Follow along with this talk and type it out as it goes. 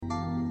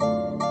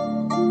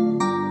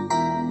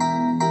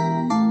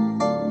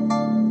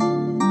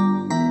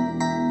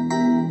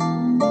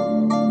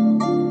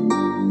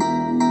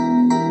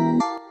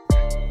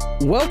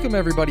Welcome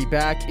everybody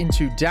back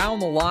into Down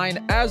the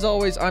Line. As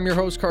always, I'm your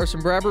host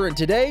Carson, and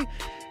today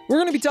we're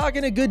going to be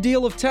talking a good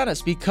deal of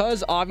tennis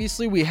because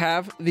obviously we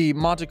have the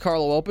Monte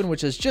Carlo Open,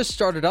 which has just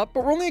started up,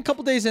 but we're only a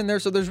couple days in there,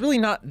 so there's really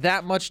not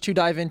that much to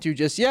dive into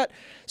just yet.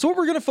 So what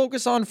we're going to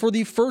focus on for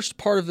the first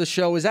part of the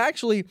show is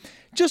actually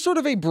just sort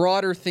of a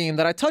broader theme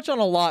that I touch on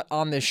a lot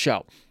on this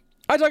show.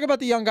 I talk about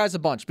the young guys a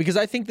bunch because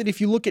I think that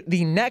if you look at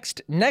the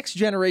next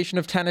generation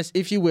of tennis,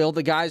 if you will,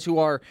 the guys who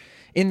are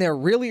in their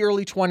really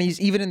early 20s,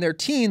 even in their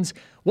teens,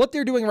 what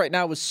they're doing right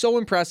now is so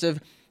impressive.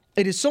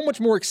 It is so much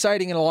more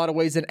exciting in a lot of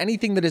ways than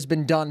anything that has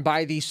been done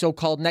by the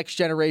so-called next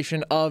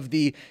generation of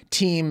the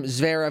Team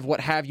Zverev,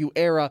 what have you,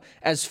 era,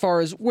 as far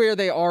as where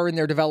they are in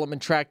their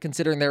development track,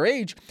 considering their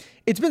age.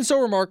 It's been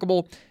so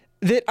remarkable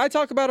that I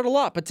talk about it a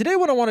lot. But today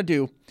what I want to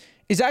do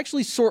is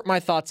actually sort my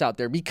thoughts out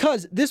there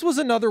because this was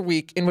another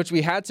week in which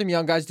we had some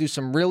young guys do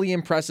some really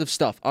impressive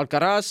stuff.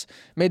 Alcaraz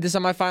made the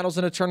semifinals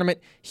in a tournament.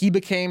 He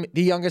became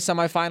the youngest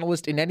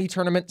semifinalist in any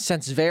tournament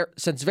since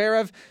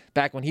Zverev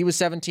back when he was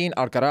 17.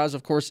 Alcaraz,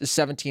 of course, is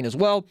 17 as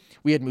well.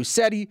 We had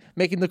Musetti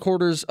making the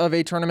quarters of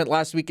a tournament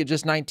last week at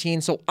just 19.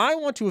 So I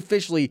want to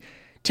officially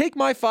take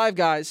my 5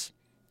 guys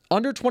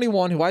under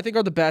 21 who I think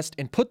are the best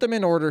and put them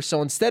in order.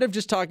 So instead of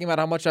just talking about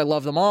how much I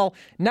love them all,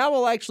 now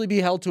I'll actually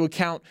be held to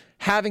account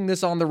having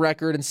this on the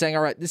record and saying,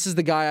 all right, this is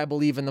the guy I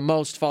believe in the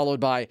most, followed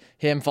by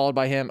him,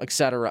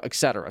 etc.,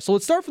 etc. So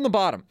let's start from the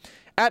bottom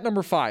at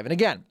number 5. And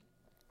again,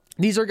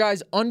 these are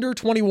guys under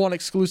 21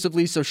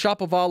 exclusively. So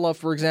Shapovalov,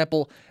 for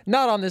example,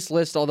 not on this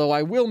list, although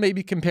I will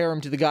maybe compare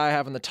him to the guy I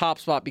have in the top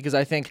spot because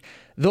I think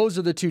those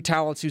are the two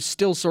talents who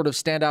still sort of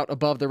stand out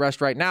above the rest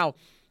right now.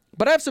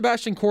 But I have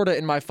Sebastian Korda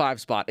in my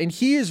 5 spot, and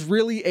he is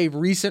really a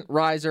recent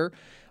riser.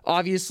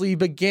 Obviously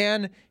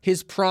began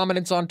his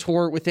prominence on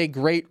tour with a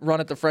great run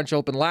at the French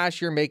Open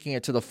last year, making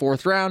it to the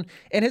 4th round,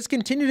 and has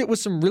continued it with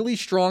some really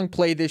strong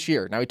play this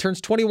year. Now, he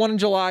turns 21 in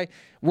July,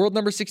 world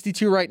number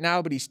 62 right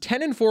now, but he's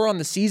 10-4 on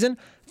the season,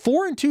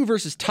 4-2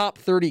 versus top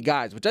 30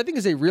 guys, which I think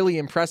is a really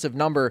impressive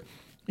number.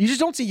 You just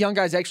don't see young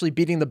guys actually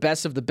beating the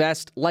best of the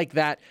best like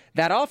that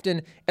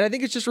often, and I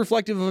think it's just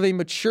reflective of a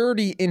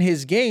maturity in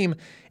his game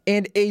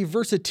and a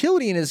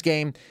versatility in his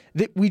game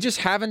that we just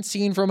haven't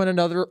seen from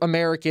another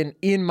American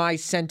in my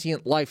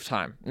sentient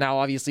lifetime. Now,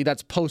 obviously,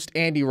 that's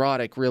post-Andy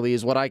Roddick, really,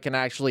 is what I can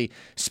actually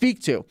speak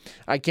to.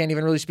 I can't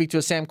even really speak to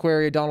a Sam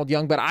Querrey, a Donald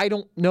Young, but I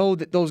don't know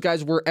that those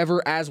guys were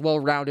ever as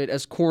well-rounded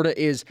as Korda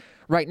is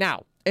right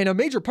now. And a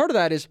major part of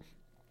that is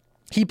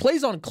he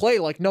plays on clay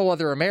like no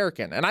other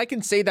American, and I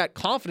can say that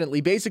confidently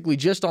basically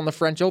just on the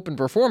French Open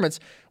performance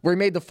where he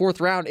made the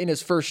 4th round in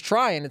his first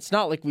try, and it's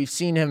not like we've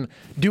seen him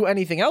do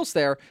anything else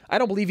there. I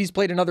don't believe he's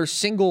played another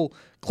single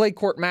clay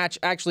court match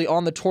actually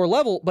on the tour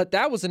level, but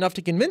that was enough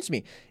to convince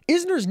me.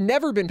 Isner's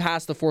never been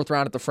past the 4th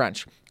round at the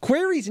French.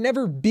 Querrey's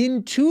never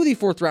been to the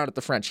 4th round at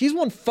the French. He's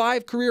won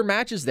 5 career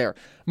matches there.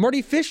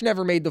 Marty Fish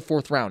never made the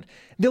 4th round.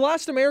 The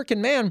last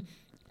American man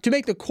to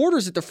make the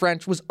quarters at the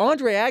French was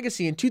Andre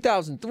Agassi in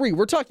 2003.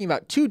 We're talking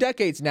about 2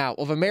 decades now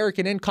of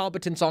American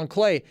incompetence on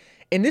clay.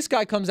 And this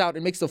guy comes out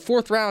and makes the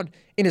 4th round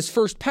in his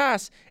first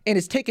pass and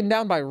is taken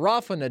down by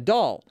Rafa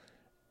Nadal.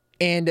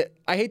 And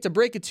I hate to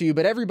break it to you,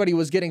 but everybody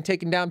was getting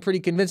taken down pretty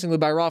convincingly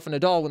by Rafa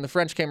Nadal when the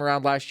French came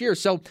around last year.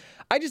 So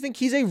I just think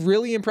he's a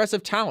really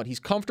impressive talent.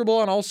 He's comfortable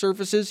on all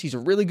surfaces. He's a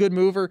really good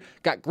mover,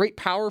 got great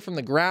power from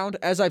the ground.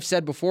 As I've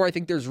said before, I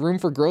think there's room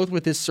for growth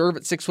with his serve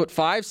at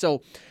 6'5".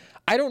 So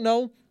I don't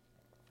know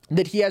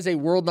that he has a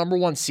world number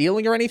 1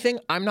 ceiling or anything.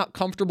 I'm not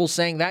comfortable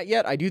saying that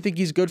yet. I do think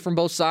he's good from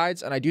both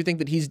sides, and I do think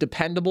that he's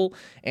dependable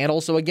and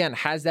also, again,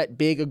 has that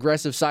big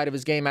aggressive side of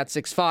his game at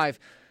 6'5".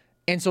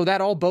 And so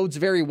that all bodes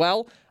very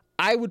well.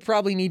 I would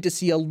probably need to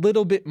see a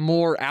little bit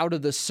more out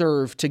of the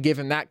serve to give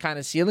him that kind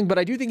of ceiling, but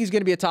I do think he's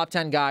going to be a top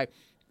 10 guy,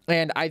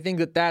 and I think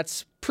that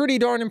that's pretty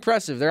darn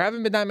impressive. There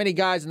haven't been that many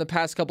guys in the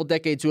past couple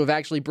decades who have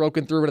actually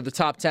broken through into the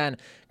top 10,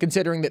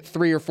 considering that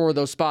 3 or 4 of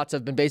those spots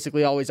have been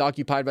basically always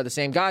occupied by the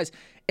same guys.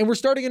 And we're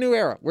starting a new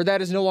era where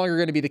that is no longer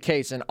going to be the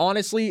case. And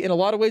honestly, in a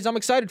lot of ways, I'm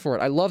excited for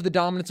it. I love the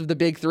dominance of the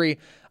big 3.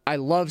 I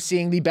love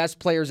seeing the best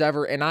players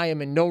ever, and I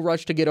am in no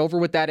rush to get over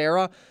with that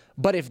era.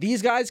 But if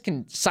these guys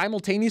can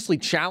simultaneously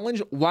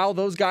challenge while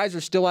those guys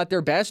are still at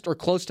their best or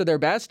close to their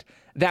best,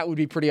 that would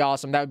be pretty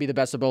awesome. That would be the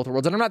best of both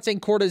worlds. And I'm not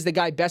saying Korda is the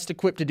guy best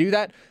equipped to do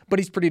that, but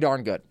he's pretty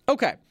darn good.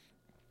 Okay.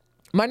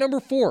 My number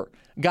 4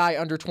 guy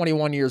under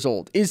 21 years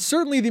old is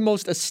certainly the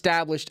most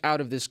established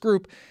out of this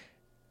group.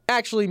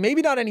 Actually,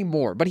 maybe not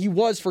anymore, but he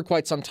was for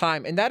quite some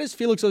time, and that is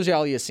Felix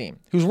Auger-Aliassime,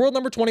 who's world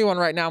number 21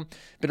 right now,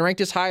 been ranked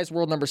as high as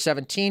world number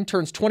 17,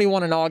 turns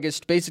 21 in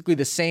August, basically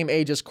the same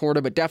age as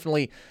Korda, but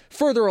definitely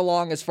further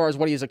along as far as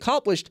what he has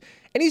accomplished,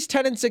 and he's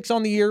 10-6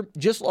 on the year,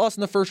 just lost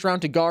in the first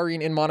round to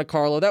Garin in Monte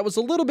Carlo. That was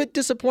a little bit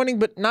disappointing,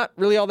 but not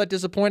really all that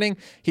disappointing.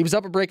 He was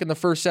up a break in the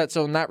first set,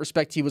 so in that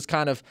respect, he was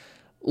kind of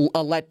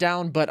a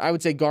letdown, but I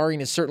would say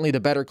Garin is certainly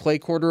the better clay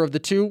courter of the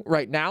two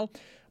right now.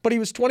 But he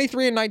was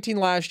 23-19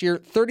 last year,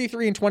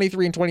 33-23 in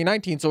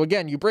 2019. So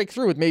again, you break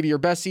through with maybe your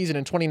best season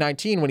in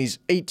 2019 when he's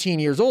 18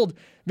 years old.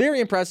 Very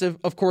impressive.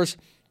 Of course,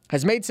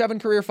 has made 7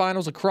 career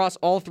finals across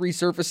all 3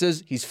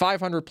 surfaces. He's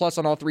 500 plus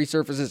on all 3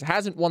 surfaces,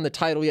 hasn't won the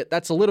title yet.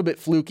 That's a little bit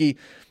fluky.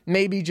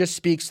 Maybe just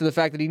speaks to the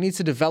fact that he needs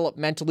to develop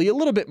mentally a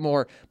little bit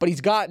more, but he's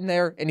gotten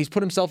there and he's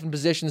put himself in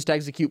positions to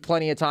execute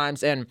plenty of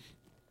times. And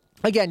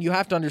again, you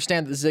have to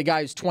understand that this is a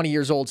guy who's 20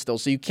 years old still,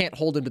 so you can't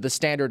hold him to the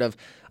standard of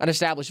an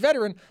established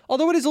veteran,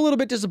 although it is a little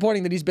bit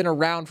disappointing that he's been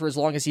around for as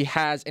long as he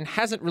has and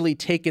hasn't really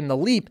taken the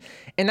leap.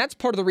 And that's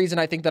part of the reason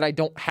I think that I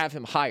don't have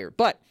him higher.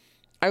 But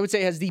I would say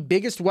he has the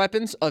biggest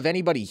weapons of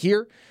anybody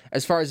here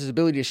as far as his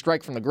ability to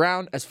strike from the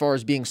ground, as far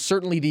as being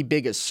certainly the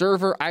biggest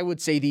server. I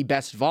would say the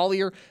best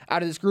volleyer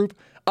out of this group,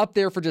 up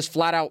there for just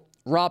flat out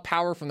raw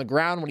power from the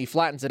ground when he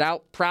flattens it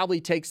out.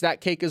 Probably takes that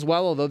cake as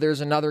well, although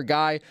there's another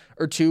guy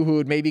or two who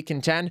would maybe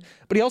contend.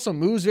 But he also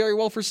moves very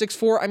well for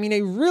 6'4". I mean,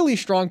 a really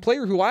strong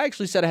player who I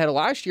actually said ahead of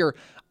last year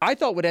I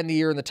thought would end the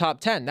year in the top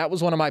 10. That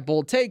was one of my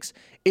bold takes.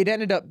 It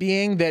ended up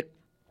being that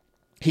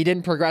he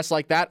didn't progress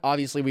like that.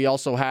 Obviously, we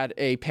also had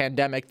a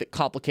pandemic that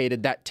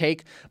complicated that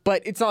take,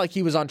 but it's not like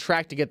he was on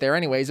track to get there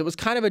anyways. It was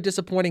kind of a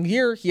disappointing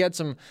year. He had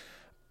some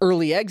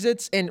early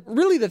exits, and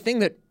really the thing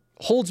that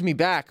holds me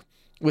back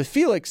with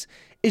Felix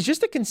is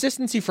just the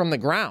consistency from the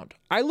ground.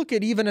 I look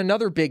at even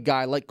another big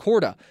guy like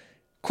Korda.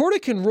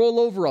 Korda can roll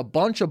over a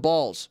bunch of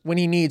balls when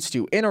he needs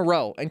to in a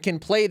row and can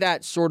play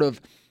that sort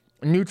of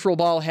neutral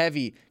ball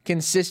heavy,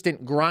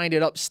 consistent,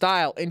 grinded up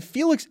style, and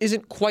Felix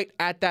isn't quite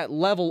at that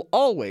level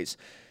always.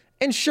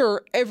 And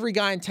sure, every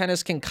guy in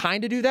tennis can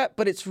kind of do that,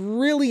 but it's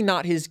really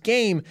not his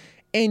game.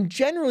 And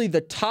generally,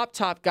 the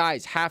top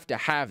guys have to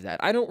have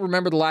that. I don't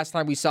remember the last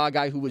time we saw a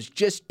guy who was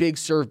just big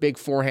serve, big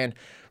forehand,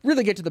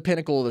 really get to the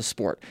pinnacle of the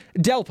sport.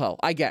 Delpo,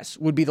 I guess,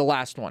 would be the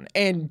last one.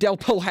 And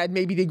Delpo had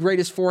maybe the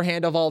greatest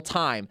forehand of all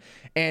time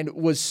and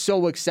was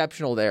so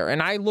exceptional there.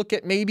 And I look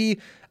at maybe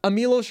a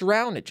Milos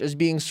Raonic as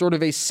being sort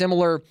of a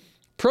similar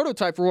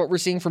prototype for what we're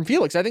seeing from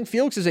Felix. I think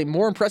Felix is a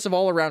more impressive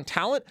all-around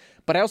talent,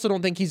 but I also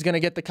don't think he's going to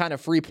get the kind of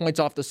free points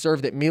off the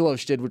serve that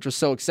Milos did, which was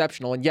so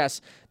exceptional. And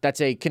yes,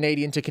 that's a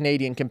Canadian to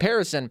Canadian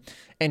comparison.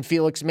 And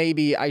Felix,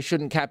 maybe I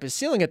shouldn't cap his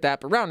ceiling at that,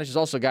 but Raonic is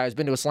also a guy who's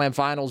been to a slam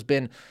finals,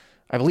 been,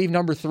 I believe,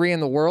 number 3 in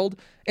the world.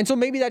 And so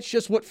maybe that's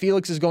just what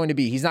Felix is going to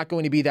be. He's not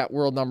going to be that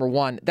world number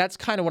 1. That's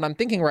kind of what I'm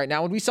thinking right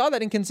now. And we saw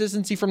that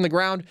inconsistency from the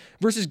ground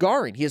versus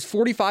Garin. He has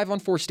 45 on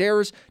forced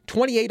errors,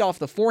 28 off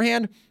the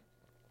forehand.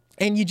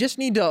 And you just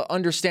need to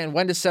understand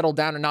when to settle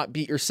down and not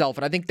beat yourself.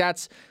 And I think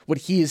that's what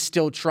he is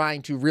still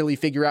trying to really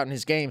figure out in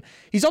his game.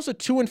 He's also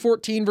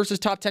 2-14 versus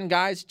top 10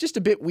 guys. Just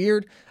a bit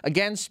weird.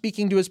 Again,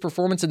 speaking to his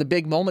performance in the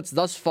big moments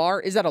thus far,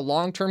 is that a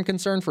long-term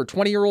concern for a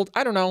 20-year-old?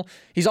 I don't know.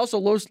 He's also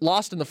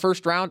lost in the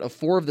first round of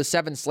 4 of the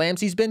 7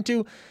 slams he's been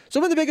to.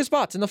 So in the biggest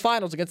spots, in the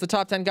finals against the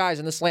top 10 guys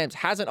in the slams,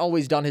 hasn't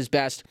always done his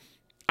best.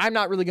 I'm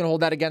not really going to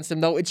hold that against him,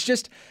 though. It's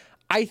just,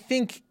 I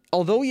think,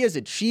 although he has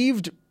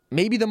achieved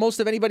maybe the most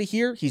of anybody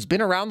here, he's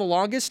been around the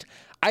longest,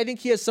 I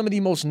think he has some of the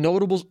most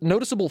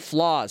noticeable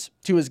flaws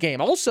to his game.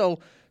 Also,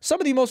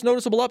 some of the most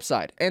noticeable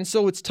upside. And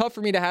so it's tough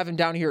for me to have him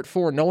down here at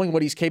 4, knowing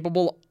what he's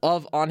capable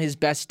of on his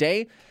best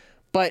day.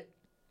 But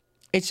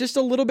it's just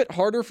a little bit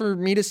harder for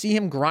me to see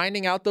him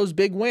grinding out those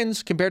big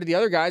wins compared to the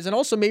other guys. And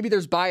also maybe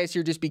there's bias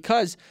here just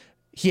because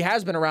he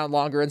has been around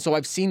longer, and so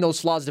I've seen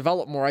those flaws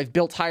develop more. I've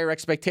built higher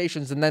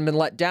expectations and then been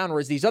let down,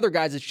 whereas these other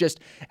guys, it's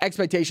just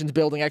expectations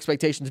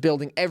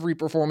building. Every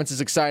performance is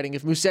exciting.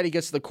 If Musetti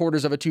gets to the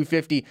quarters of a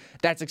 250,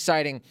 that's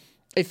exciting.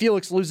 If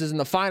Felix loses in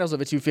the finals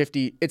of a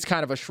 250, it's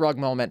kind of a shrug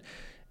moment.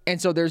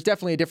 And so there's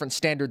definitely a different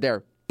standard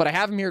there. But I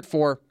have him here at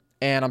 4,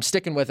 and I'm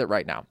sticking with it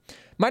right now.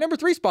 My number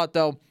 3 spot,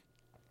 though,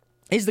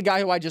 is the guy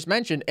who I just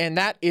mentioned, and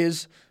that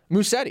is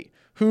Musetti,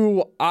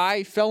 who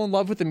I fell in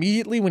love with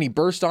immediately when he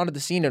burst onto the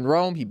scene in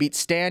Rome. He beat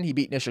Stan, he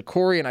beat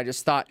Nishikori, and I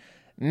just thought,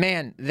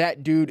 man,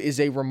 that dude is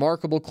a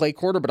remarkable clay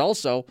courter, but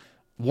also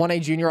won a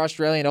Junior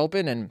Australian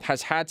Open and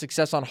has had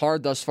success on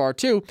hard thus far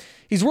too.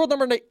 He's world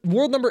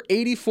number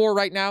 84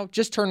 right now,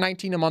 just turned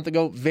 19 a month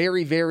ago,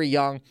 very, very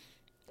young.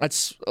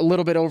 That's a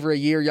little bit over a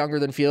year younger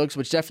than Felix,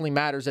 which definitely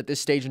matters at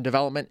this stage in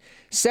development.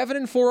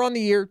 7-4 on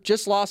the year,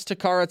 just lost to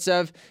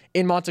Karatsev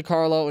in Monte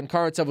Carlo, and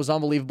Karatsev was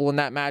unbelievable in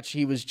that match.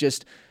 He was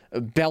just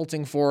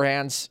belting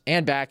forehands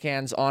and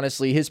backhands,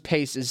 honestly. His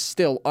pace is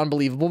still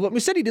unbelievable. But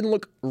Musetti didn't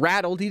look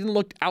rattled. He didn't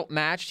look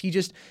outmatched. He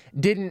just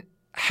didn't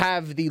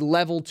have the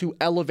level to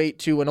elevate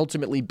to and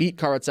ultimately beat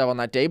Karatsev on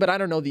that day. But I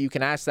don't know that you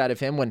can ask that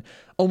of him when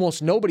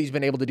almost nobody's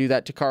been able to do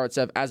that to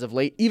Karatsev as of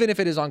late. Even if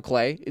it is on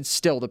clay, it's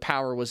still, the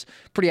power was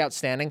pretty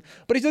outstanding.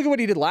 But if you look at what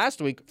he did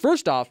last week,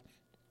 first off,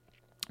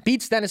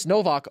 beats Denis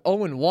Novak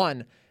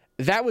 0-1.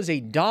 That was a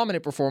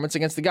dominant performance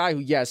against the guy who,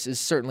 yes, is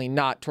certainly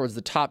not towards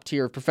the top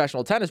tier of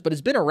professional tennis, but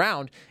has been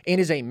around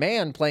and is a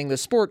man playing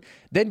this sport.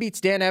 Then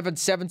beats Dan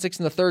Evans 7-6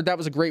 in the third. That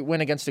was a great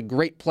win against a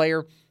great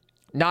player.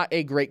 Not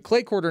a great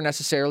clay courter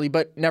necessarily,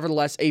 but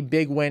nevertheless a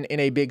big win in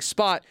a big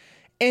spot.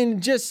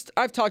 And just,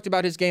 I've talked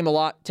about his game a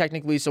lot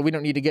technically, so we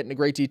don't need to get into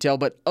great detail,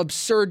 but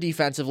absurd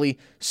defensively,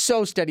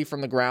 so steady from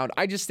the ground.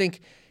 I just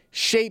think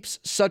shapes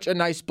such a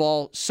nice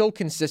ball so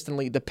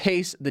consistently. The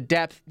pace, the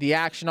depth, the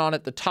action on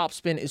it, the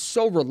topspin is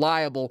so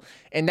reliable,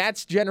 and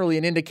that's generally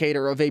an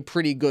indicator of a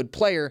pretty good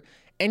player.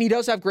 And he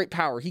does have great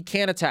power. He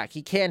can attack.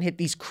 He can hit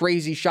these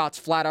crazy shots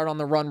flat out on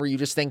the run where you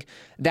just think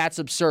that's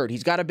absurd.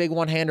 He's got a big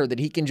one-hander that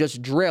he can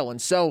just drill. And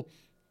so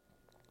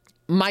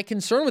my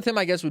concern with him,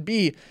 I guess, would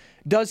be,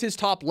 does his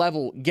top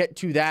level get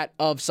to that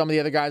of some of the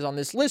other guys on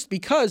this list?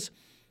 Because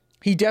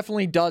he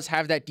definitely does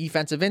have that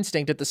defensive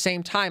instinct. At the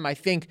same time, I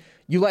think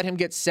you let him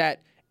get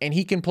set and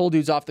he can pull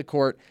dudes off the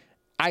court.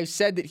 I've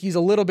said that he's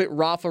a little bit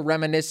Rafa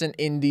reminiscent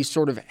in the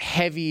sort of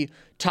heavy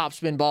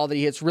topspin ball that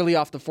he hits really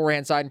off the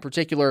forehand side in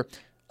particular.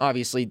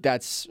 Obviously,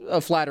 that's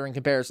a flattering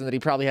comparison that he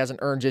probably hasn't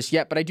earned just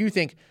yet, but I do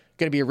think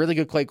going to be a really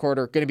good clay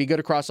courter, going to be good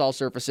across all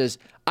surfaces.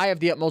 I have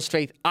the utmost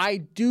faith. I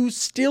do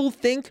still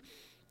think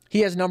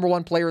he has number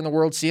one player in the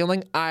world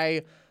ceiling.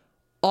 I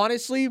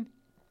honestly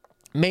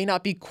may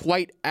not be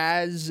quite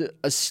as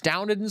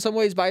astounded in some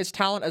ways by his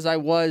talent as I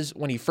was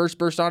when he first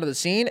burst onto the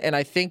scene, and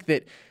I think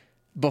that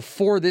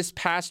before this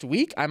past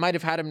week, I might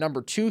have had him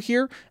number 2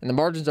 here, and the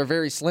margins are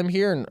very slim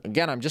here. And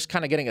again, I'm just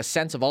kind of getting a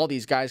sense of all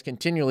these guys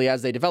continually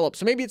as they develop.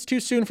 So maybe it's too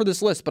soon for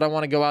this list, but I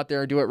want to go out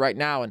there and do it right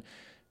now and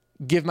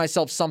give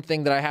myself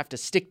something that I have to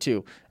stick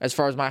to as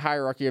far as my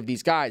hierarchy of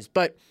these guys.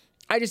 But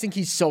I just think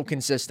he's so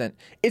consistent.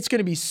 It's going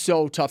to be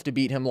so tough to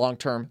beat him long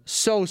term.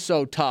 So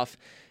tough.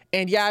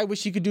 And yeah, I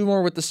wish he could do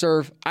more with the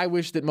serve. I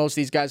wish that most of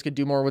these guys could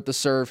do more with the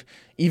serve.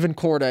 Even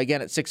Korda,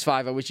 again, at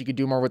 6'5", I wish he could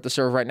do more with the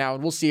serve right now,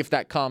 and we'll see if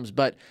that comes.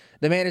 But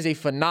the man is a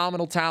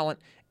phenomenal talent,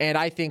 and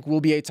I think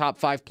will be a top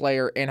 5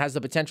 player and has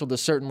the potential to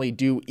certainly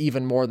do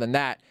even more than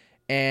that.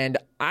 And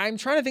I'm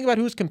trying to think about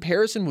who his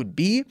comparison would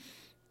be.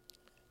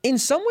 In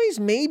some ways,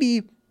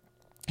 maybe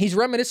he's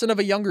reminiscent of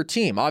a younger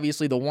team.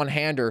 Obviously, the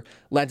one-hander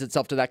lends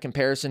itself to that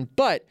comparison.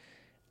 But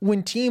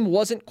when Team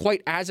wasn't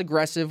quite as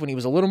aggressive, when he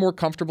was a little more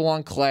comfortable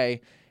on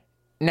clay.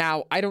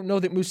 Now, I don't know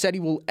that Musetti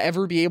will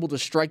ever be able to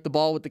strike the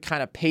ball with the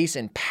kind of pace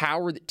and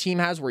power that Team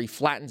has where he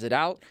flattens it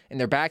out, and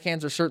their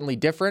backhands are certainly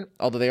different,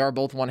 although they are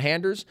both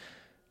one-handers.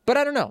 But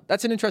I don't know.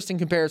 That's an interesting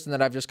comparison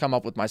that I've just come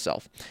up with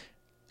myself.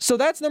 So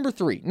that's number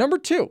 3. Number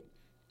 2,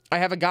 I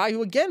have a guy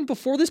who, again,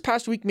 before this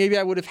past week, maybe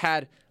I would have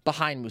had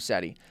behind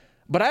Musetti.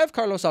 But I have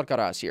Carlos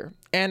Alcaraz here.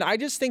 And I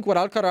just think what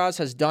Alcaraz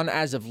has done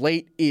as of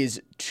late is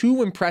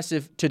too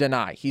impressive to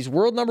deny. He's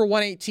world number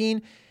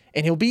 118,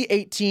 and he'll be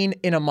 18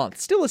 in a month.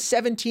 Still a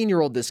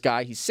 17-year-old, this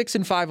guy. He's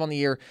 6-5 on the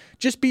year.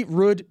 Just beat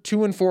Ruud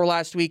 2-4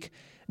 last week.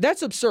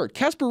 That's absurd.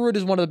 Casper Ruud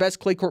is one of the best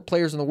clay court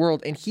players in the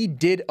world, and he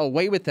did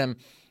away with him.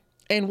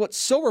 And what's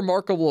so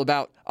remarkable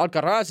about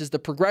Alcaraz is the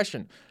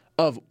progression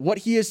of what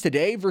he is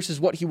today versus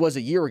what he was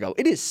a year ago.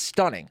 It is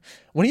stunning.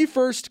 When he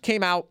first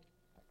came out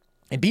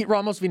and beat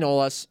Ramos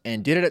Vinolas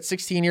and did it at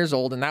 16 years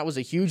old, and that was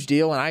a huge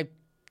deal, and I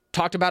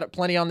talked about it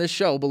plenty on this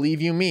show, believe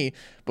you me,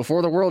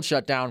 before the world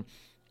shut down.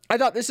 I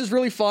thought this is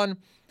really fun.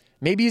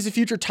 Maybe he's a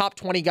future top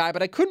 20 guy,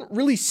 but I couldn't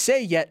really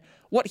say yet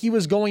what he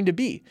was going to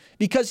be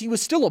because he was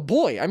still a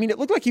boy. I mean, it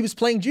looked like he was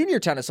playing junior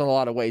tennis in a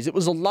lot of ways. It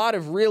was a lot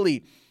of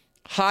really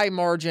high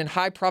margin,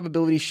 high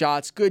probability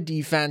shots, good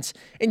defense.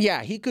 And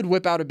yeah, he could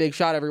whip out a big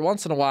shot every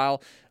once in a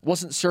while.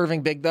 Wasn't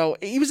serving big though.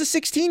 He was a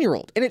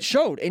 16-year-old and it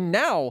showed. And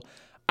now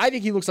I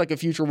think he looks like a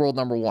future world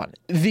number 1.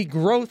 The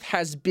growth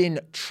has been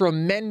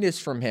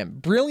tremendous from him.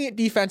 Brilliant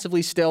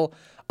defensively still.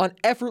 An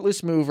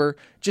effortless mover,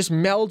 just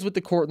melds with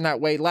the court in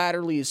that way.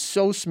 Laterally is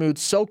so smooth,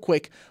 so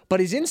quick, but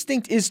his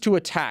instinct is to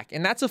attack.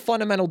 And that's a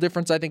fundamental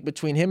difference, I think,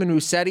 between him and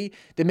Musetti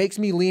that makes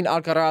me lean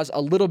Alcaraz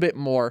a little bit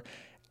more.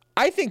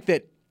 I think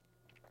that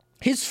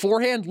his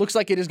forehand looks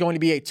like it is going to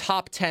be a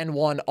top 10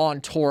 one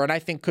on tour, and I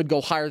think could go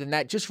higher than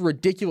that. Just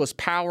ridiculous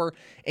power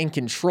and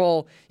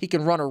control. He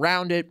can run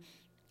around it,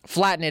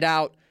 flatten it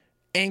out,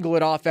 angle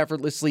it off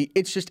effortlessly.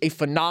 It's just a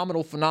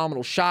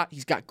phenomenal shot.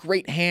 He's got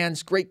great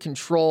hands, great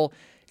control.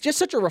 Just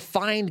such a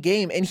refined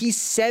game, and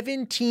he's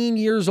 17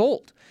 years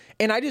old.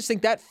 And I just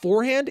think that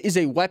forehand is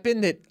a weapon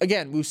that,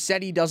 again,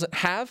 Musetti doesn't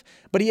have,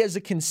 but he has a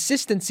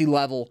consistency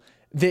level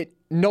that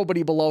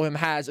nobody below him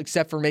has,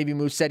 except for maybe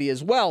Musetti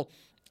as well.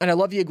 And I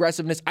love the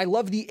aggressiveness. I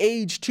love the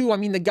age, too. I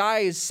mean, the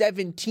guy is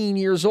 17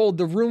 years old.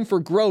 The room for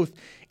growth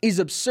is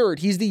absurd.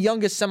 He's the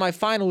youngest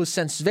semifinalist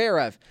since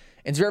Zverev.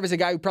 And Zverev is a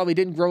guy who probably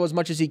didn't grow as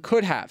much as he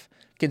could have,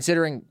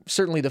 considering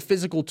certainly the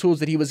physical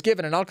tools that he was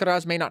given. And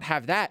Alcaraz may not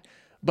have that.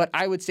 But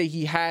I would say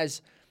he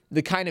has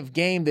the kind of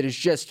game that is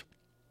just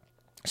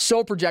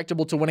so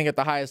projectable to winning at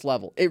the highest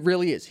level. It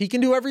really is. He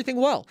can do everything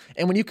well.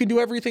 And when you can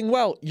do everything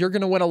well, you're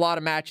going to win a lot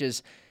of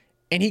matches.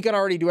 And he can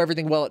already do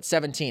everything well at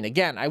 17.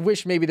 Again, I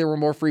wish maybe there were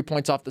more free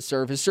points off the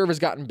serve. His serve has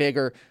gotten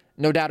bigger.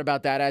 No doubt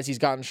about that as he's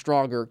gotten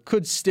stronger.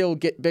 Could still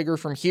get bigger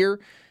from here.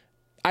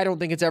 I don't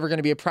think it's ever going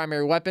to be a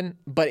primary weapon,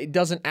 but it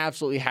doesn't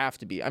absolutely have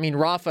to be. I mean,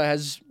 Rafa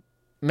has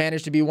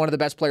managed to be one of the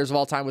best players of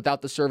all time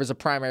without the serve as a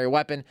primary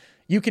weapon.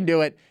 You can do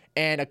it.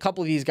 And a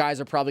couple of these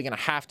guys are probably going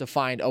to have to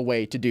find a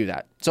way to do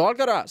that. So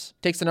Alcaraz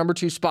takes the number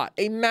 2 spot.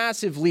 A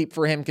massive leap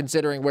for him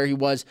considering where he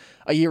was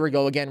a year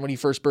ago, again, when he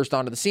first burst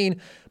onto the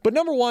scene. But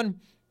number 1,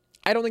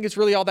 I don't think it's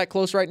really all that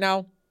close right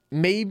now.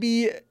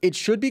 Maybe it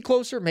should be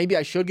closer. Maybe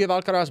I should give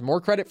Alcaraz more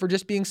credit for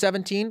just being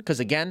 17 because,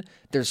 again,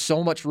 there's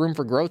so much room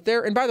for growth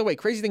there. And by the way,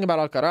 crazy thing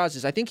about Alcaraz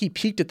is I think he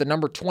peaked at the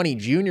number 20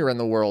 junior in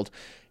the world.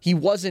 He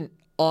wasn't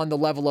on the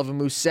level of a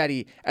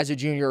Musetti as a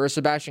junior or a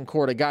Sebastian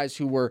Korda, guys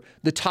who were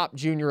the top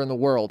junior in the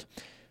world.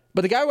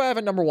 But the guy who I have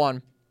at number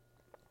one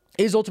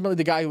is ultimately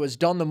the guy who has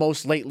done the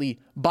most lately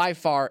by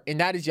far, and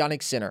that is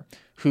Jannik Sinner,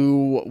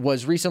 who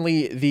was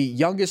recently the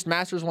youngest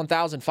Masters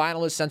 1000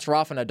 finalist since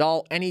Rafa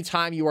Nadal.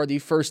 Anytime you are the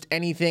first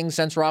anything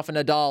since Rafa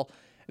Nadal,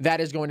 that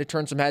is going to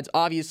turn some heads,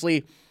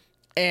 obviously,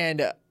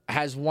 and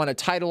has won a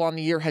title on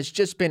the year, has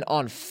just been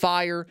on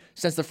fire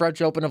since the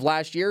French Open of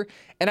last year.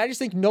 And I just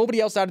think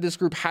nobody else out of this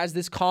group has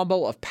this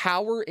combo of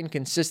power and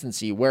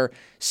consistency where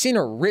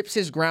Sinner rips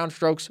his ground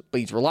strokes,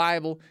 but he's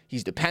reliable,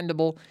 he's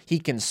dependable, he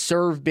can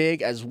serve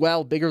big as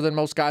well, bigger than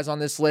most guys on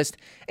this list.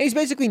 And he's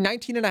basically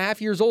 19 and a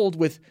half years old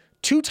with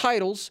 2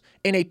 titles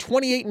and a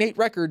 28-8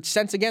 record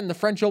since, again, the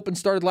French Open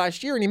started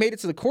last year, and he made it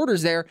to the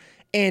quarters there.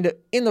 And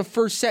in the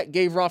first set,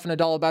 gave Rafa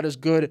Nadal about as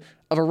good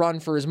of a run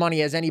for his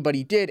money as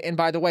anybody did. And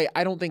by the way,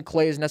 I don't think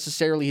clay is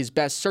necessarily his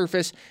best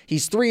surface.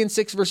 He's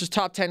 3-6 versus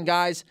top 10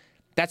 guys.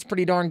 That's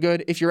pretty darn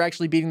good. If you're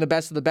actually beating the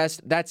best of the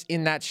best, that's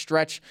in that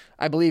stretch,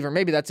 I believe, or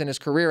maybe that's in his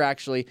career,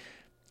 actually.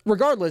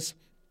 Regardless,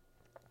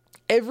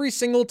 every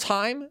single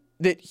time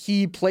that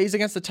he plays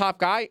against the top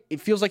guy, it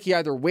feels like he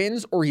either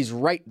wins or he's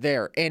right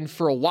there. And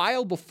for a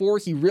while before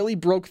he really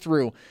broke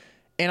through,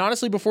 and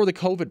honestly before the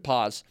COVID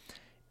pause,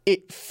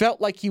 it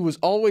felt like he was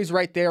always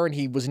right there and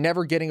he was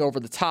never getting over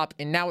the top,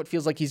 and now it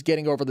feels like he's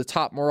getting over the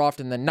top more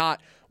often than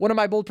not. One of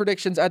my bold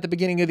predictions at the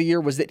beginning of the year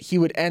was that he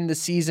would end the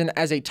season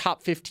as a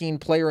top 15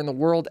 player in the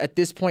world. At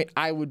this point,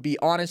 I would be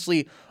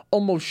honestly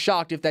almost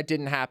shocked if that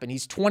didn't happen.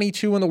 He's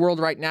 22 in the world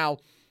right now,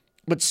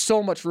 but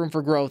so much room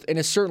for growth, and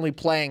is certainly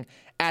playing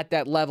at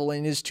that level,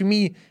 and is, to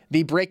me,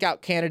 the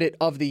breakout candidate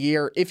of the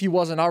year, if he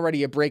wasn't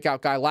already a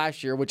breakout guy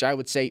last year, which I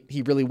would say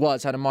he really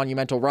was, had a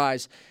monumental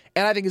rise.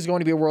 And I think is going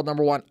to be a world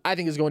number one. I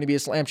think is going to be a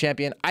slam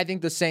champion. I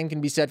think the same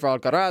can be said for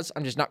Alcaraz.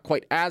 I'm just not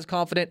quite as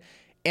confident.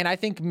 And I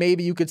think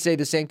maybe you could say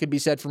the same could be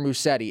said for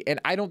Musetti.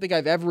 And I don't think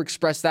I've ever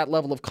expressed that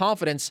level of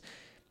confidence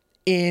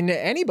in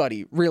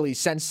anybody, really,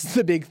 since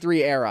the Big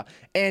Three era.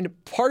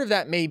 And part of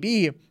that may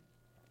be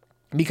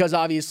because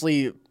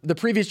obviously the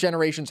previous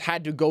generations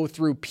had to go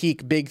through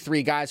peak Big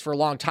Three guys for a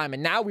long time.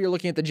 And now we are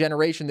looking at the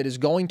generation that is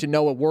going to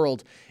know a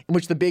world in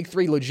which the Big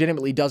Three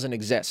legitimately doesn't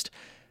exist.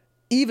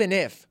 Even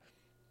if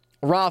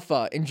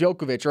Rafa and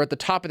Djokovic are at the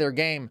top of their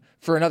game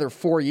for another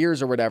 4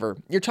 years or whatever,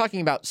 you're talking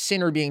about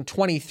Sinner being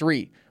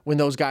 23 when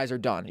those guys are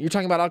done. You're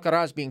talking about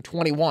Alcaraz being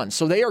 21.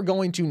 So they are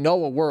going to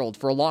know a world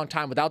for a long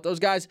time without those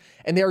guys,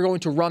 and they are going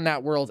to run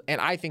that world,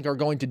 and I think are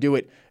going to do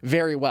it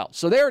very well.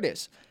 So there it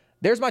is.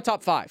 There's my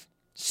top 5.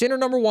 Sinner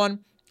number 1,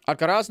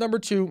 Alcaraz number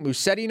 2,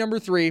 Musetti number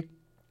 3,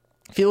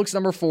 Felix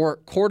number 4,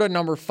 Korda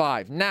number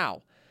 5.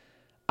 Now,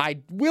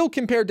 I will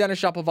compare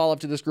Denis Shapovalov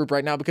to this group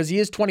right now because he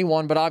is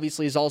 21, but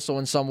obviously is also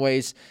in some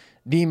ways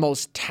the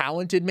most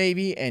talented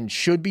maybe and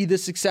should be the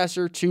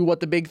successor to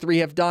what the Big Three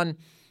have done.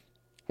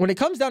 When it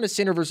comes down to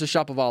Sinner versus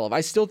Shapovalov,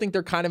 I still think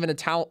they're kind of in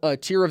a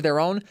tier of their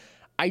own.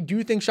 I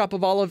do think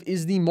Shapovalov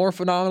is the more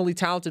phenomenally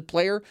talented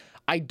player.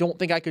 I don't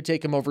think I could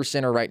take him over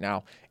Sinner right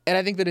now. And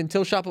I think that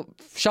until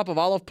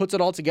Shapovalov puts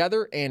it all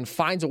together and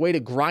finds a way to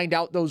grind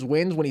out those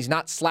wins when he's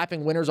not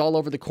slapping winners all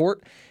over the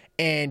court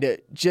and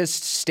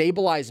just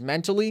stabilize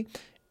mentally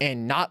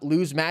and not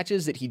lose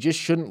matches that he just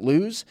shouldn't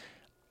lose,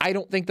 I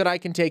don't think that I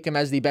can take him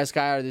as the best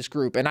guy out of this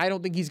group. And I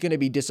don't think he's going to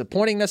be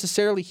disappointing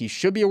necessarily. He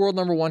should be a world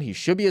number 1. He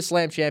should be a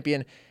slam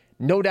champion.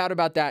 No doubt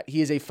about that.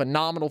 He is a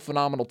phenomenal,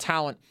 phenomenal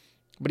talent.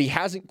 But he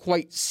hasn't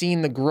quite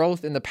seen the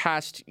growth in the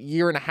past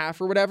year and a half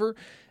or whatever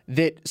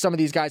that some of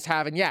these guys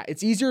have. And yeah,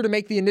 it's easier to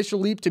make the initial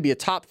leap to be a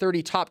top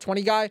 30, top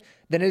 20 guy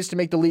than it is to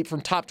make the leap from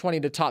top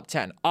 20 to top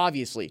 10,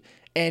 obviously.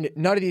 And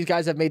none of these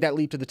guys have made that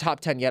leap to the top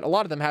 10 yet. A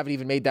lot of them haven't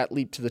even made that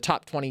leap to the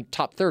top 20,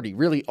 top 30.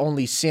 Really,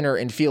 only Sinner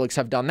and Felix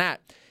have done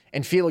that.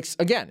 And Felix,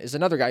 again, is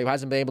another guy who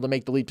hasn't been able to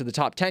make the leap to the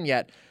top 10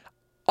 yet.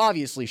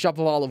 Obviously,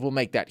 Shapovalov will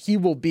make that. He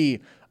will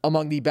be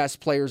among the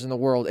best players in the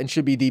world and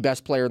should be the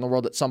best player in the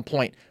world at some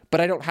point. But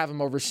I don't have him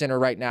over Sinner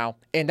right now.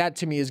 And that,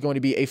 to me, is going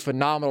to be a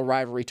phenomenal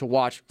rivalry to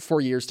watch for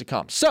years to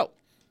come. So,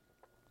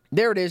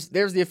 there it is.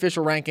 There's the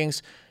official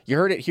rankings. You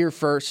heard it here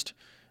first.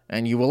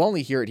 And you will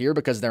only hear it here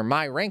because they're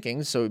my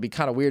rankings, so it'd be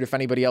kind of weird if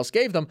anybody else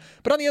gave them.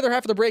 But on the other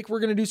half of the break,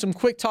 we're going to do some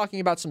quick talking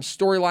about some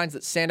storylines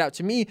that stand out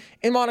to me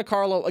in Monte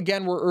Carlo.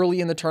 Again, we're early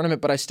in the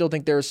tournament, but I still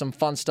think there is some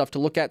fun stuff to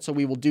look at, so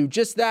we will do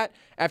just that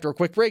after a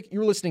quick break.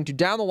 You're listening to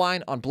Down the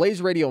Line on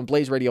Blaze Radio and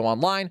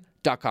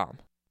BlazeRadioOnline.com.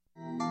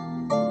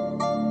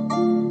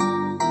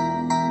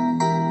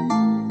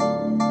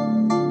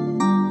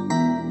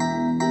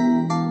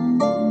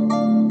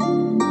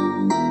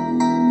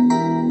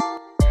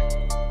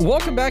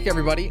 Welcome back,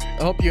 everybody.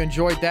 I hope you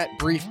enjoyed that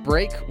brief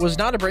break. Was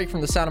not a break from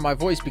the sound of my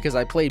voice because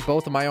I played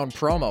both of my own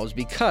promos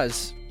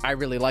because I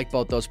really like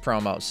both those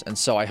promos. And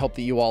so I hope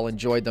that you all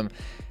enjoyed them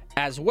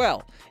as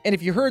well. And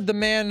if you heard the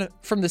man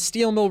from the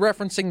steel mill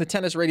referencing the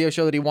tennis radio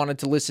show that he wanted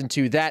to listen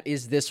to, that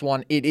is this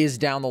one. It is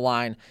Down the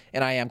Line,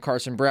 and I am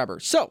Carson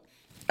Breber. So,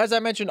 as I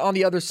mentioned on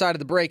the other side of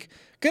the break,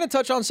 going to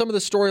touch on some of the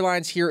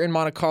storylines here in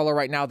Monte Carlo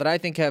right now that I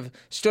think have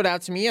stood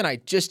out to me, and I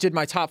just did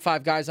my top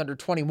 5 guys under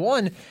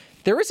 21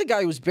 there is a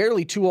guy who's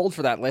barely too old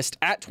for that list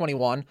at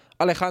 21,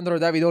 Alejandro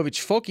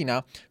Davidovich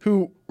Fokina,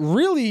 who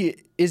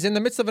really is in the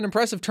midst of an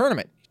impressive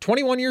tournament.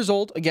 21 years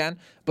old, again,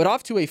 but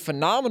off to a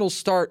phenomenal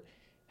start,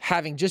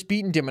 having just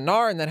beaten de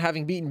Minaur and then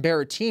having beaten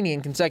Berrettini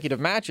in consecutive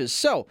matches.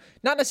 So,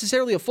 not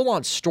necessarily a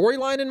full-on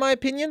storyline in my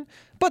opinion,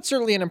 but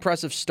certainly an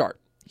impressive start.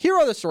 Here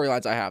are the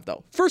storylines I have,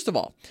 though. First of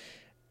all,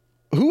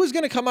 who is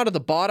going to come out of the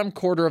bottom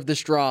quarter of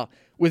this draw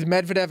with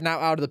Medvedev now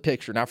out of the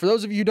picture? Now, for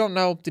those of you who don't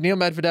know, Daniil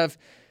Medvedev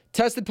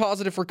tested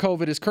positive for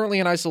COVID, is currently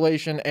in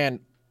isolation, and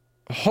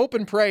hope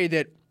and pray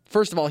that,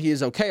 first of all, he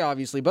is okay,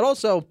 obviously, but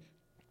also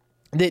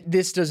that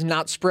this does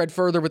not spread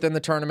further within the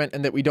tournament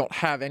and that we don't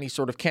have any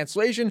sort of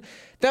cancellation.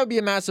 That would be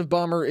a massive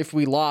bummer if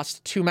we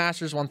lost 2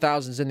 Masters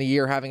 1000s in the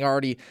year, having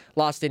already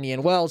lost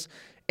Indian Wells.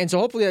 And so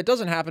hopefully that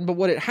doesn't happen. But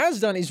what it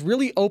has done is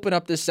really open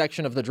up this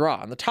section of the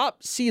draw. And the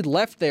top seed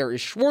left there is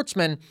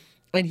Schwartzman,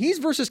 and he's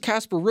versus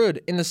Casper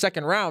Ruud in the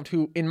second round,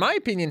 who, in my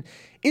opinion,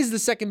 is the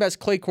second best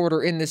clay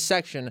courter in this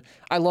section.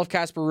 I love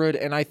Casper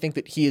Ruud, and I think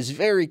that he is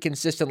very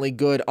consistently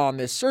good on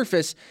this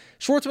surface.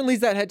 Schwartzman leads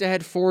that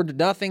head-to-head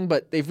 4-0,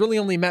 but they've really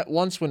only met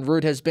once when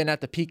Ruud has been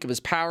at the peak of his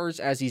powers,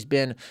 as he's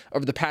been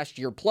over the past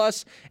year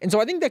plus. And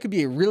so I think that could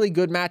be a really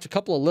good match. A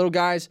couple of little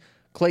guys,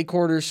 clay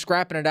quarters,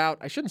 scrapping it out.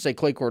 I shouldn't say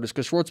clay quarters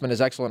because Schwartzman is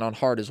excellent on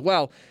hard as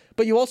well.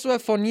 But you also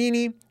have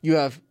Fognini, you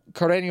have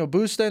Carreño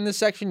Busta in this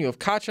section, you have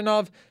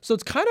Kachanov. So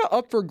it's kind of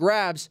up for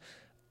grabs.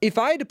 If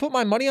I had to put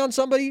my money on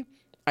somebody,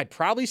 I'd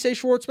probably say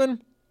Schwartzman.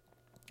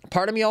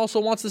 Part of me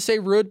also wants to say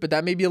Ruud, but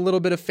that may be a little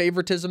bit of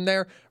favoritism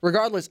there.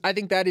 Regardless, I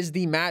think that is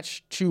the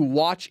match to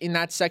watch in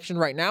that section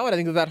right now, and I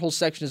think that whole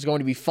section is going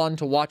to be fun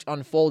to watch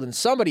unfold, and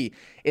somebody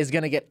is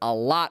going to get a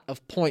lot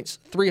of points,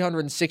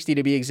 360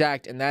 to be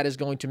exact, and that is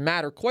going to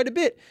matter quite a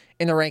bit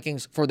in the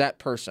rankings for that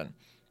person.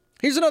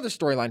 Here's another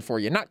storyline for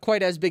you. Not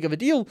quite as big of a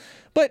deal,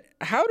 but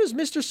how does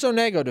Mr.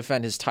 Sonego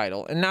defend his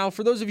title? And now,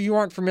 for those of you who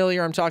aren't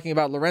familiar, I'm talking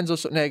about Lorenzo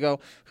Sonego,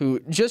 who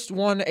just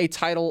won a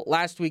title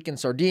last week in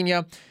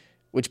Sardinia,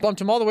 which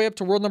bumped him all the way up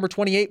to world number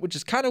 28, which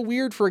is kind of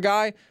weird for a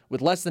guy with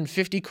less than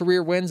 50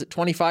 career wins at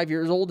 25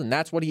 years old, and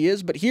that's what he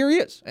is. But here he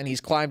is, and he's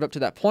climbed up to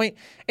that point,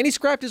 and he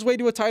scrapped his way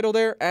to a title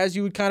there, as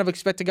you would kind of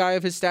expect a guy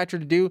of his stature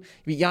to do.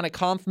 He beat Yannick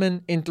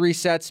Kampfmann in 3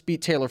 sets,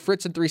 beat Taylor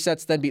Fritz in 3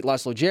 sets, then beat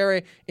Laszlo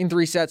Djere in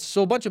 3 sets.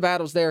 So a bunch of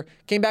battles there.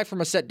 Came back from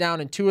a set down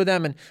in 2 of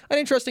them, and an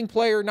interesting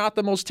player, not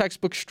the most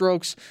textbook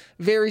strokes,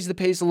 varies the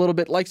pace a little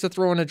bit, likes to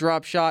throw in a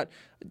drop shot.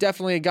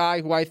 Definitely a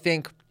guy who I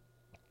think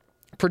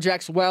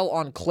projects well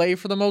on clay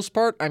for the most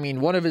part. I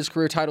mean, one of his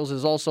career titles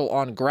is also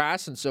on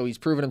grass, and so he's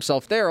proven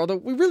himself there, although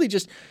we really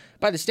just,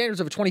 by the standards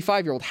of a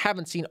 25-year-old,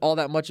 haven't seen all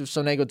that much of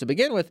Sonego to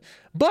begin with.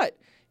 But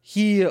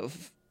he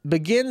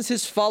begins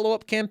his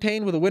follow-up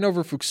campaign with a win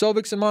over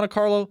Fucsovics in Monte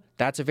Carlo.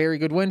 That's a very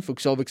good win.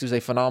 Fucsovics is a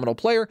phenomenal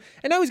player.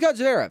 And now he's got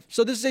Zverev.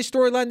 So this is a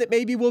storyline that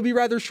maybe will be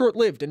rather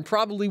short-lived, and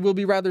probably will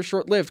be rather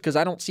short-lived because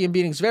I don't see him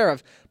beating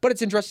Zverev. But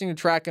it's interesting to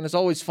track, and it's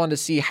always fun to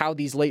see how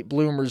these late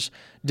bloomers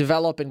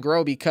develop and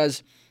grow,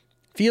 because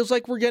feels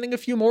like we're getting a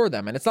few more of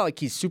them. And it's not like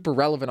he's super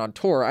relevant on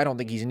tour. I don't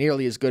think he's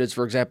nearly as good as,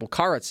 for example,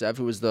 Karatsev,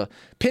 who is the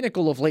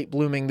pinnacle of late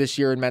blooming this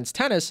year in men's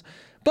tennis.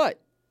 But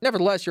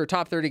nevertheless, you're a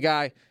top 30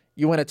 guy.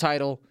 You win a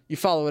title. You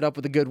follow it up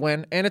with a good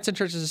win. And it's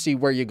interesting to see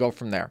where you go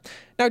from there.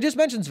 Now, I just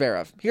mentioned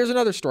Zverev. Here's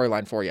another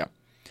storyline for you.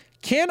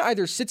 Can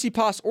either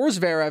Tsitsipas or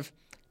Zverev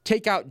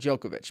take out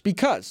Djokovic?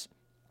 Because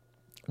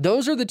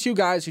those are the 2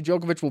 guys who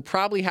Djokovic will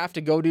probably have to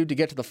go to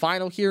get to the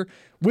final here.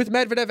 With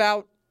Medvedev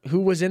out,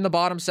 who was in the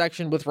bottom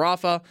section, with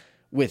Rafa,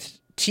 with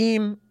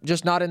Thiem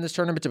just not in this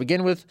tournament to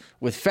begin with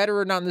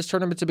Federer not in this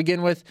tournament to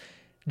begin with.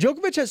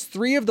 Djokovic has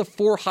 3 of the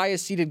 4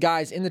 highest seeded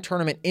guys in the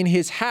tournament in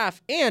his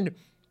half, and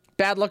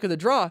bad luck of the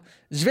draw,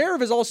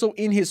 Zverev is also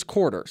in his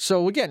quarter.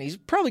 So again, he's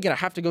probably going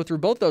to have to go through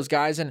both those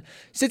guys, and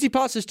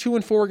Tsitsipas is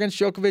 2-4 against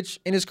Djokovic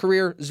in his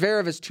career.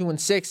 Zverev is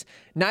 2-6.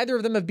 Neither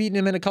of them have beaten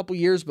him in a couple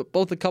years, but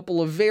both a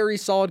couple of very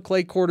solid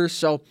clay quarters,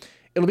 so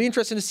it'll be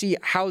interesting to see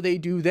how they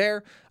do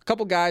there. A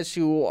couple guys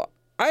who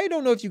I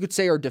don't know if you could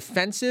say are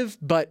defensive,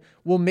 but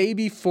will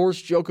maybe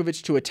force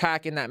Djokovic to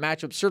attack in that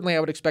matchup. Certainly, I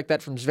would expect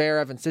that from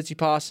Zverev and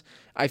Tsitsipas.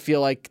 I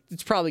feel like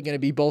it's probably going to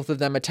be both of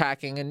them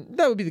attacking, and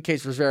that would be the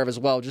case for Zverev as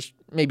well, just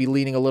maybe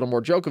leaning a little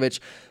more Djokovic.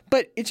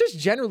 But it's just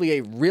generally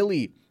a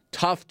really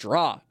tough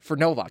draw for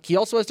Novak. He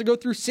also has to go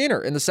through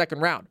Sinner in the second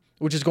round,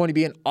 which is going to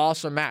be an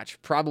awesome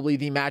match, probably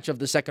the match of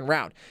the second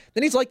round.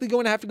 Then he's likely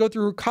going to have to go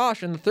through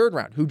Hurkacz in the third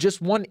round, who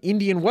just won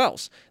Indian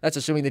Wells. That's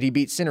assuming that he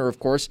beats Sinner, of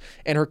course.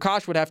 And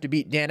Hurkacz would have to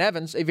beat Dan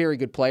Evans, a very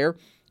good player.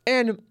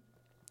 And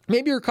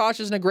maybe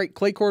Hurkacz isn't a great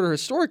clay quarter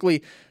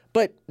historically,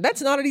 but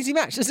that's not an easy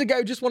match. This is a guy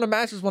who just won a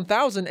Masters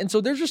 1000, and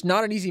so there's just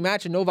not an easy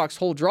match in Novak's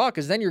whole draw,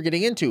 because then you're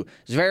getting into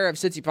Zverev,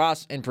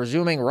 Tsitsipas, and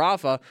presuming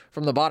Rafa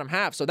from the bottom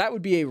half. So that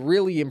would be a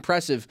really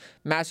impressive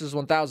Masters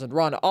 1000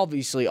 run.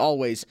 Obviously,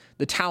 always,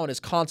 the talent is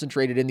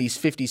concentrated in these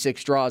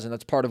 56 draws, and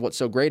that's part of what's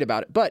so great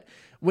about it. But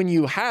when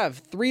you have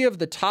 3 of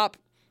the top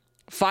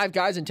 5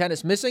 guys in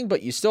tennis missing,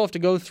 but you still have to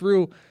go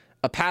through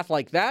a path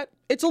like that,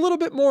 it's a little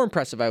bit more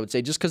impressive, I would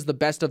say, just because the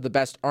best of the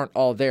best aren't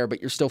all there, but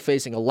you're still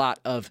facing a lot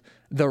of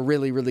the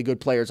really, really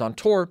good players on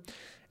tour.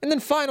 And then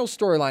final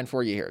storyline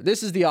for you here.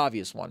 This is the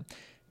obvious one.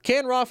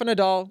 Can Rafa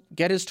Nadal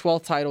get his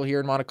 12th title here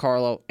in Monte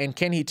Carlo? And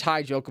can he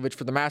tie Djokovic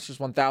for the Masters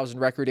 1000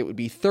 record? It would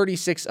be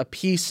 36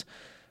 apiece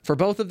for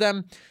both of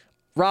them.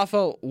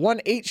 Rafa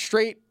won 8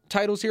 straight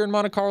titles here in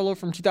Monte Carlo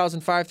from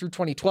 2005 through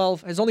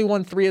 2012. Has only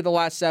won 3 of the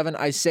last 7.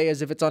 I say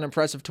as if it's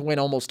unimpressive to win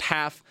almost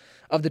half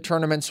of the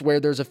tournaments where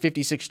there's a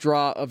 56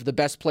 draw of the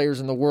best players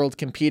in the world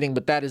competing,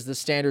 but that is the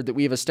standard that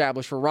we've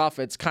established for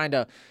Rafa. It's kind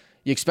of,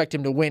 you expect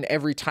him to win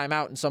every time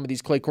out in some of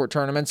these clay court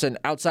tournaments, and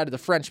outside of the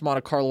French,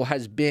 Monte Carlo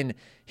has been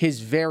his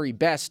very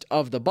best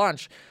of the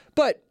bunch.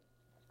 But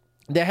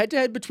the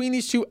head-to-head between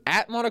these two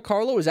at Monte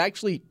Carlo is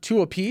actually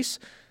 2 apiece.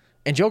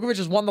 And Djokovic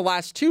has won the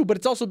last 2, but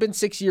it's also been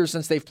 6 years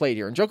since they've played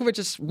here. And Djokovic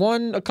has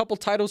won a couple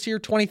titles here,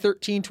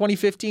 2013,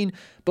 2015,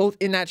 both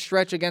in that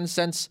stretch, again,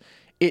 since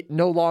it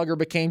no longer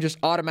became just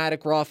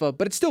automatic Rafa,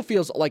 but it still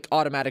feels like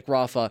automatic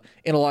Rafa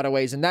in a lot of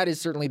ways, and that is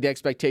certainly the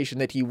expectation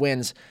that he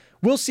wins.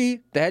 We'll see.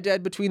 The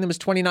head-to-head between them is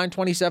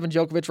 29-27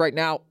 Djokovic right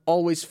now.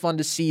 Always fun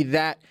to see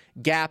that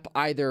gap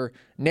either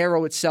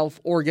narrow itself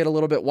or get a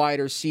little bit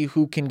wider, see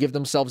who can give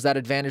themselves that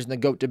advantage in the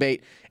GOAT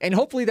debate, and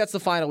hopefully that's the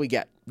final we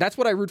get. That's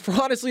what I root for,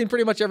 honestly, in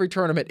pretty much every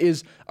tournament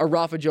is a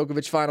Rafa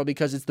Djokovic final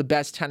because it's the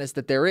best tennis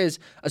that there is,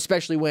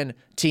 especially when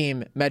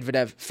Team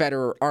Medvedev,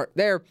 Federer aren't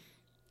there.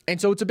 And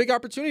so it's a big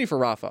opportunity for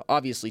Rafa,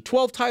 obviously.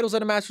 12 titles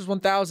at a Masters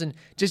 1000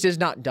 just is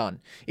not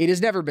done. It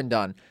has never been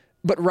done.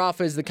 But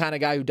Rafa is the kind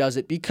of guy who does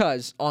it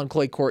because on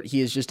clay court,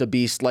 he is just a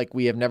beast like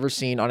we have never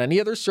seen on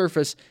any other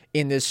surface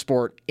in this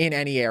sport in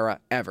any era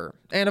ever.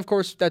 And of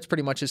course, that's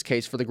pretty much his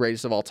case for the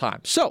greatest of all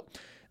time. So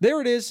there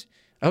it is.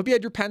 I hope you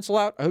had your pencil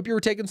out. I hope you were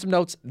taking some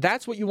notes.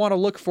 That's what you want to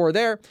look for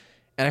there.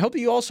 And I hope that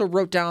you also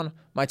wrote down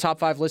my top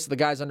 5 list of the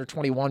guys under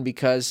 21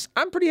 because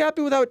I'm pretty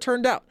happy with how it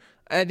turned out.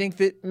 I think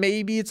that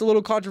maybe it's a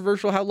little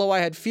controversial how low I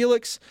had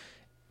Felix,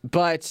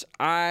 but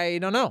I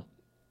don't know.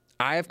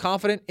 I have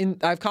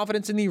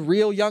confidence in the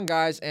real young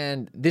guys,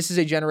 and this is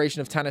a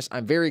generation of tennis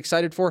I'm very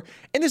excited for,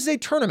 and this is a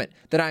tournament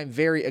that I'm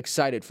very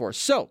excited for.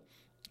 So,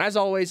 as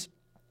always,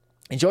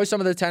 enjoy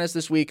some of the tennis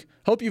this week.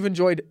 Hope you've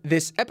enjoyed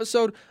this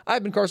episode.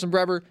 I've been Carson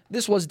Breber.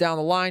 This was Down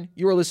the Line.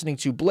 You are listening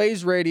to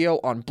Blaze Radio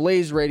on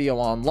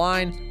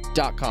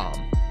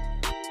BlazeRadioOnline.com.